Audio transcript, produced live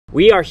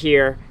We are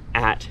here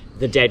at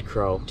the Dead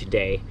Crow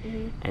today,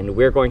 and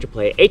we're going to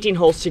play 18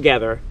 holes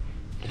together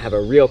and have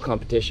a real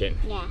competition.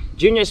 Yeah.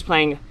 Junya is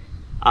playing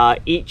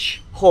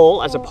each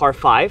hole as a par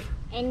 5.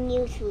 And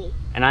you 3.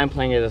 And I'm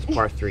playing it as a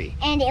par 3.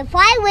 And if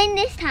I win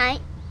this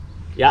time,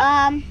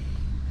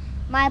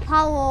 my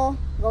par will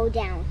go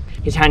down.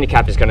 His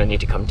handicap is going to need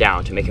to come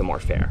down to make it more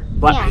fair.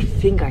 But Yeah. I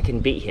think I can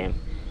beat him,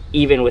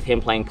 even with him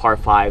playing par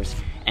 5s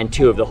and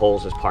 2 of the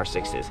holes as par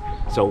 6s.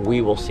 So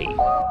we will see.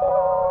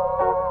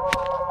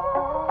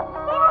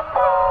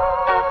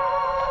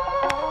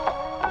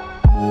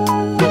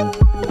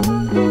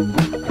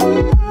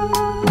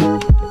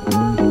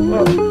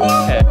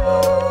 Okay,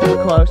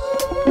 we're close.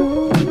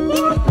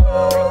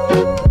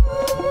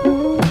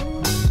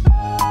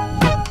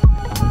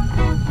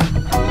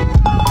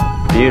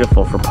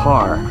 Beautiful for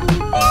par.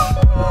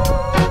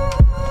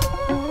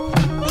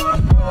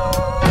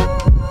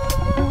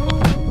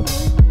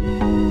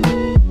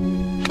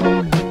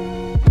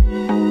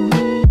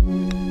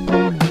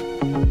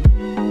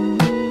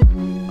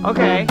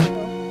 Okay.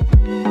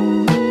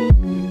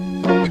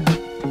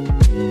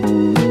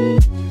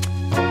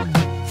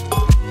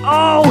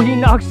 Oh, he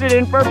knocks it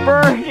in for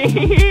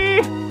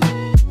birdie.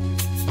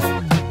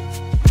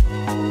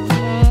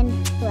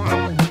 And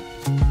flat.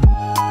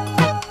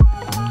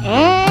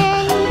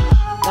 And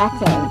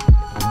that's it.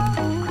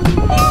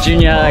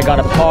 Junya got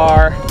a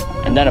par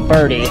and then a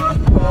birdie,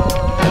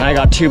 and I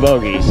got 2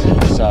 bogeys,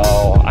 so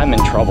I'm in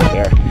trouble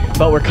here.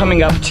 But we're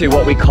coming up to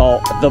what we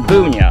call the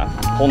Junya.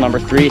 Hole number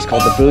 3 is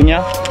called the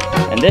Junya,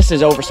 and this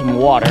is over some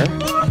water,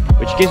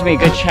 which gives me a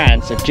good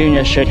chance if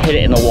Junya should hit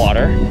it in the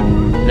water,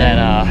 then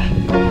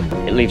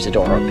it leaves the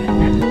door open.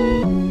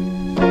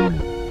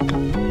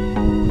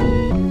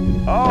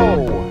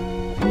 Oh!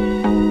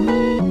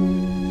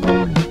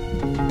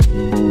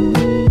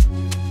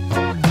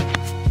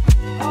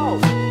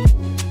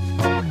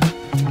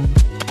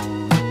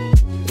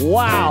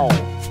 Wow!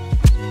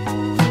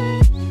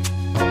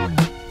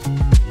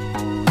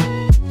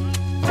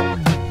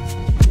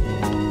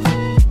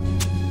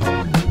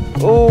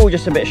 Oh,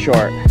 just a bit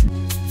short.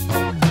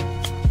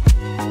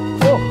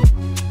 Oh.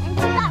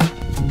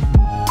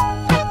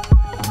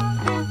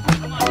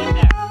 Come on, get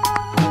there.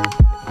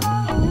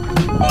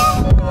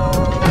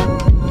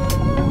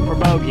 For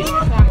bogey.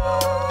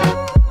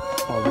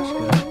 Oh, looks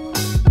good.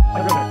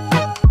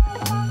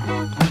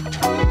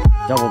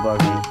 Double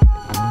bogey.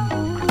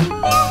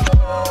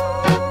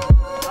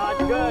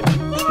 Good.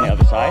 On the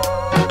other side,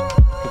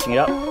 pitching it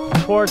up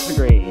towards the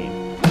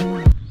green.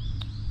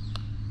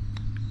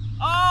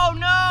 Oh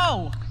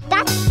no!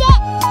 That's it!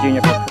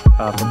 Junya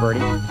for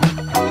birdie.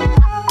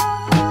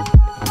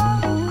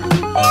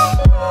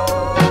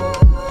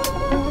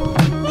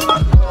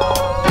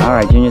 All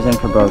right, Junya's in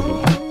for bogey.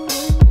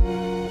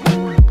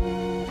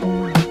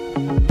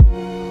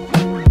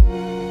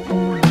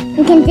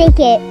 You can take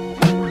it.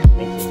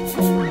 Thank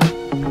you.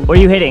 What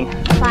are you hitting?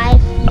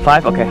 5. A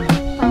 5? Okay.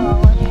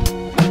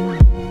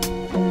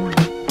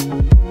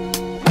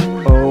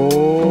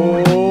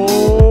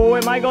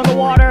 Go in the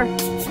water.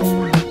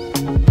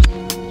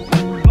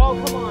 Oh,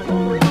 come on, go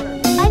in the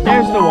water.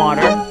 There's the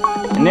water.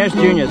 And there's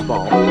Junya's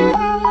ball.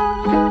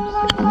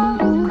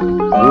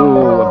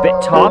 Ooh, a bit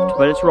topped,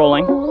 but it's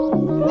rolling.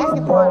 That's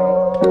the water.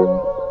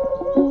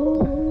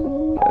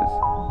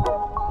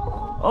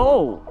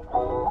 Oh,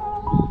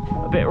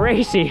 a bit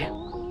racy.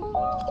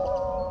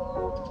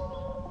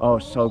 Oh,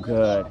 so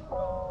good.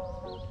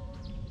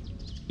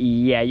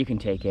 Yeah, you can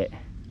take it.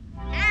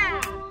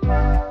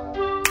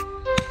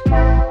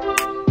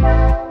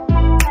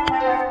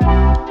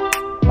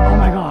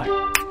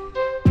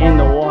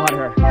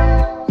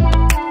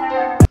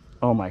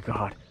 Oh my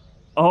god.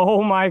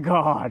 Oh my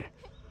god.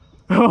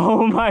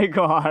 Oh my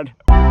god.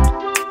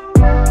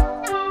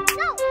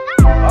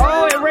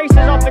 Oh, it races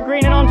off the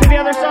green and onto the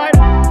other side.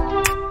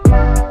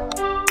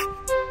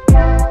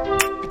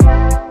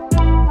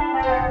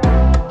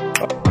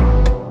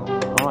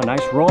 Oh,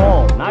 nice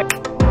roll. Nice.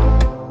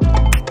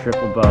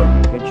 Triple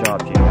bogey. Good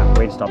job, Junya.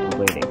 Way to stop the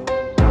bleeding.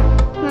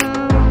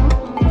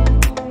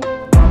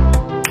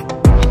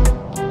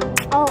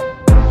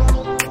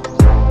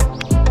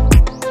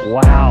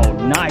 Wow,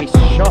 nice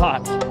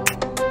shot.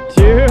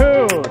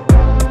 Dude.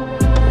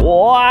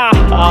 Wow.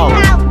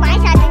 My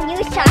shot than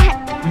your shot.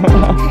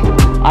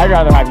 I'd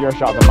rather have your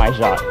shot than my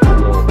shot.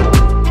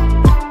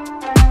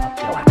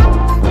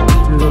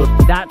 Dude,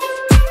 that's...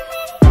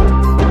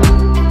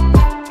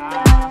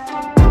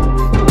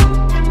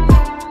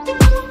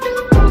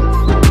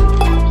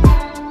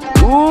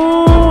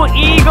 Ooh,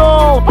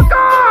 eagle.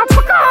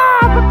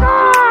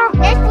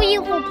 That's for you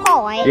for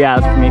Paul, right? Yeah,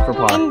 that's for me for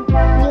par. And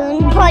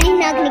you're probably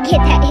not going to get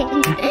that in.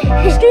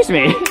 Excuse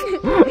me. And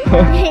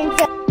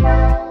so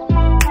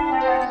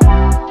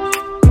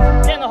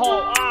in the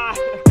hole. Ah.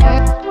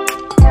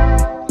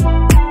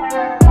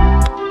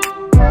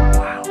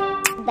 Wow.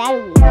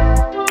 battery.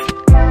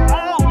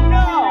 Oh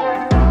no!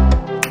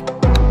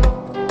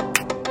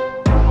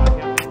 Come on,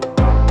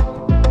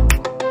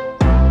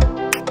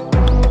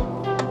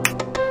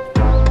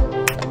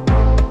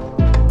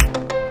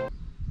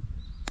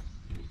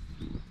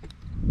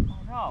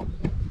 No.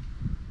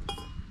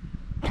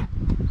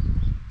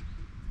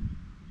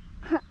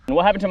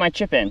 What happened to my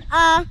chip in?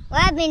 What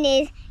happened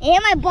is, it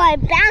hit my ball,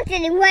 it bounced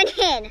and it went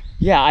in.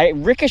 Yeah, I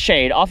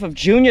ricocheted off of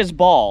Junia's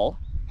ball.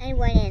 And it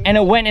went in. And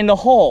it went in the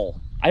hole.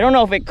 I don't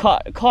know if it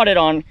caught it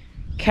on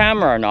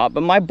camera or not,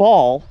 but my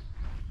ball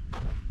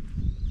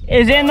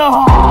is in the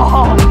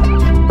hole.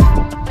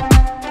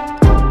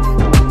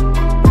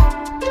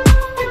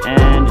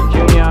 And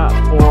Junya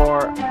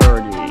for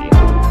birdie.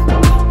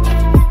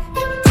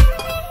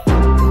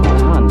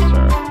 Done,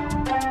 sir.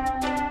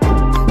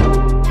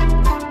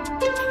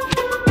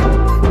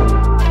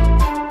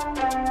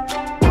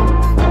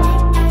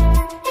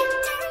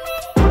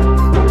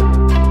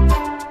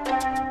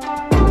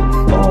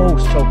 Oh,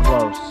 so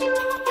close.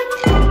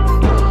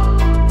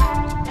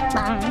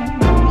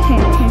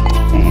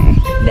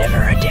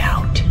 Never a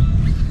doubt.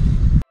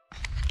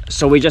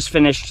 So we just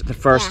finished the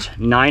first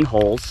 9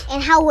 holes.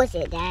 And how was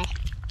it, Dad?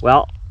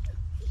 Well,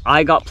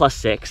 I got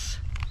 +6.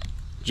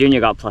 Junya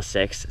got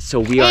 +6. So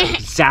we are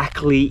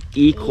exactly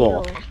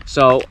equal. Ew.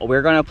 So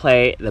we're gonna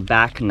play the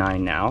back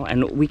 9 now.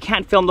 And we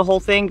can't film the whole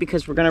thing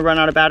because we're gonna run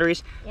out of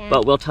batteries. Yeah.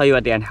 But we'll tell you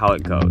at the end how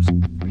it goes.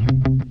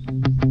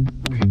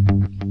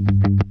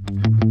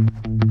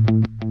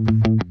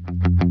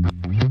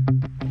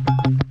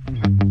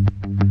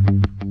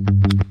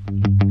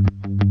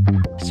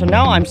 So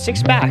now I'm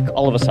 6 back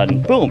all of a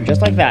sudden. Boom,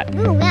 just like that.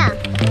 Ooh, yeah.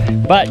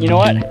 But you know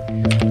what?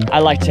 I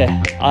like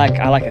a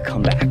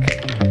comeback.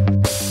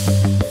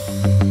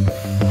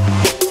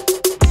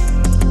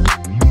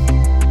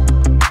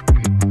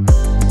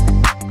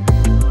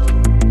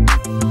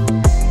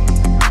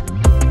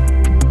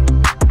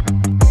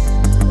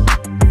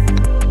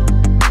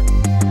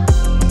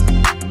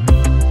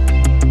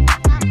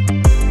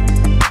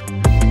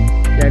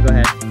 Yeah, go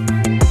ahead.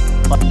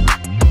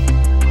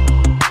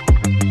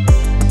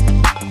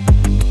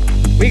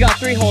 We got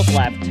 3 holes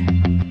left.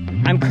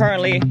 I'm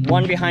currently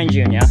 1 behind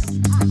Junya.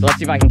 So let's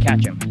see if I can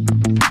catch him.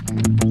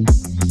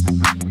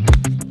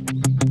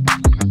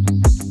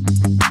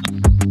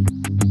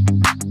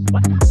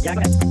 What? Yeah, I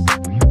got it.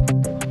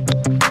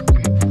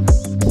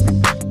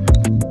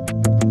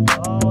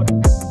 Oh.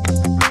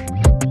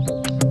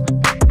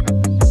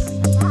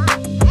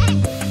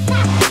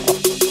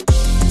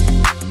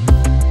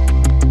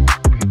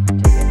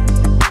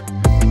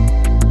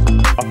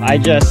 I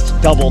just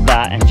doubled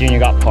that and Junya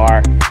got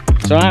par.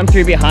 So I'm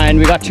 3 behind.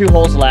 We got 2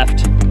 holes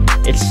left.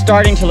 It's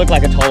starting to look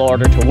like a tall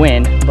order to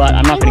win, but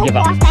I'm not going to give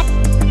up.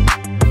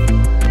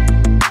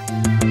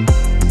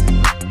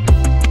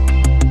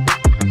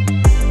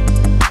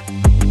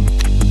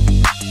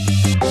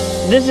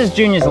 This is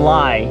Junya's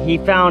lie. He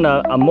found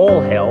a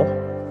molehill,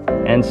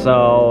 and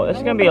so this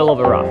is going to be a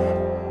little bit rough.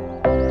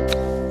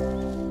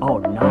 Oh,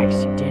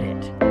 nice. He did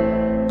it.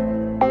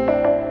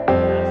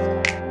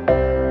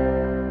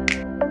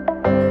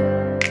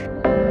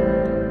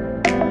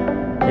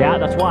 Yeah,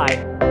 that's why.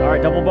 All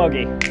right, double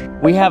bogey.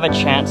 We have a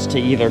chance to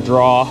either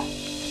draw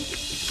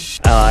if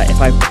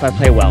I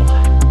play well.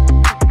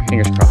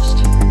 Fingers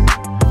crossed.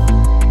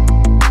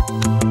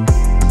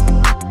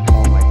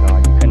 Oh my God,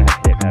 you couldn't have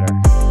hit it better.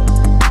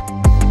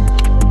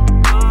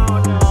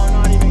 Oh no,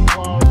 not even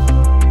close.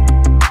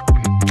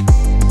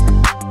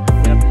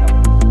 Yep.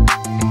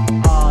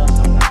 Oh, that's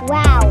so bad.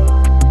 Wow.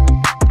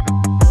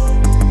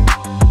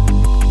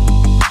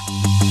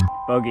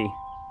 Bogey.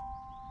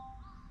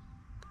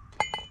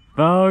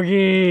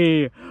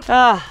 Bogey.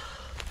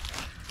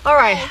 All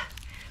right.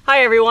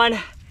 Hi everyone.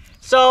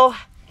 So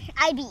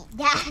I beat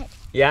Dad.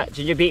 yeah,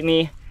 Junya beat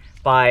me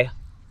by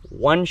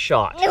 1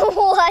 shot.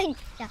 One.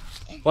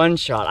 1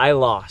 shot. I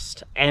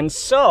lost. And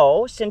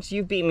so since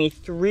you beat me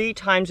 3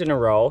 times in a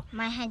row,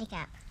 My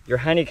handicap. your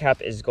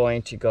handicap is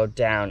going to go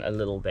down a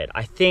little bit.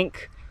 I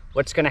think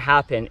what's going to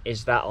happen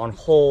is that on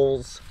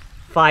holes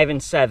 5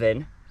 and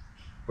 7,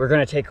 we're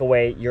going to take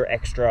away your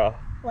extra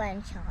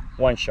 1 shot.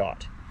 1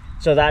 shot.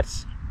 So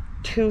that's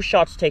 2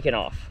 shots taken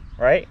off,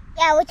 right?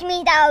 Yeah, which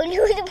means I'll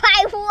lose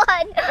by 1.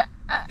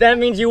 That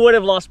means you would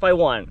have lost by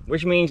 1,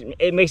 which means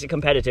it makes it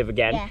competitive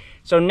again. Yeah.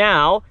 So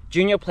now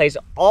Junya plays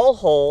all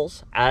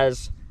holes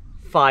as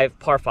par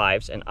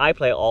 5s, and I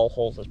play all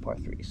holes as par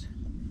 3s.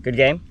 Good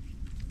game?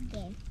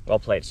 Game. Well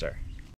played, sir.